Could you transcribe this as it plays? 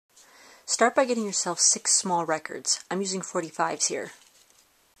Start by getting yourself 6 small records. I'm using 45s here.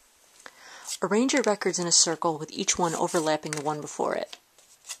 Arrange your records in a circle with each one overlapping the one before it.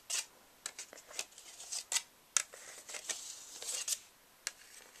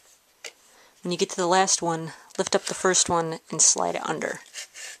 When you get to the last one, lift up the first one and slide it under.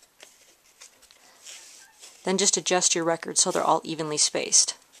 Then just adjust your records so they're all evenly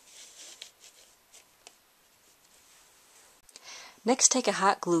spaced. Next, take a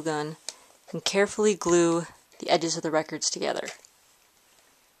hot glue gun and carefully glue the edges of the records together.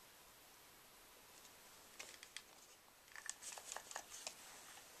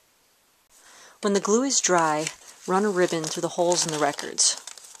 When the glue is dry, run a ribbon through the holes in the records.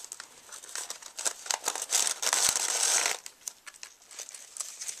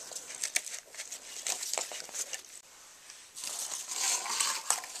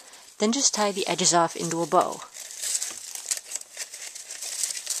 Then just tie the edges off into a bow.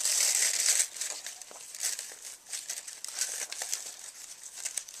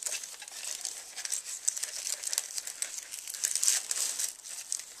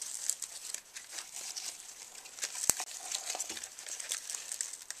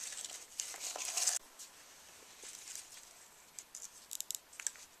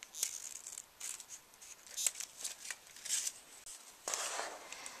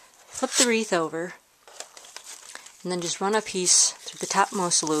 Flip the wreath over, and then just run a piece through the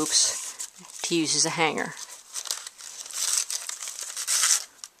topmost loops to use as a hanger.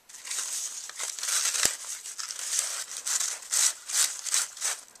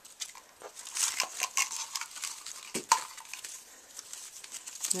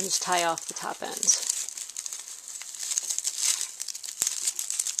 And then just tie off the top ends.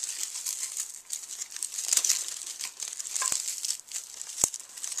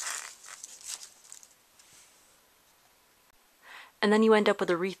 And then you end up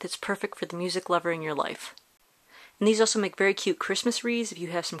with a wreath that's perfect for the music lover in your life. And these also make very cute Christmas wreaths if you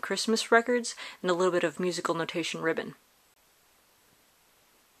have some Christmas records and a little bit of musical notation ribbon.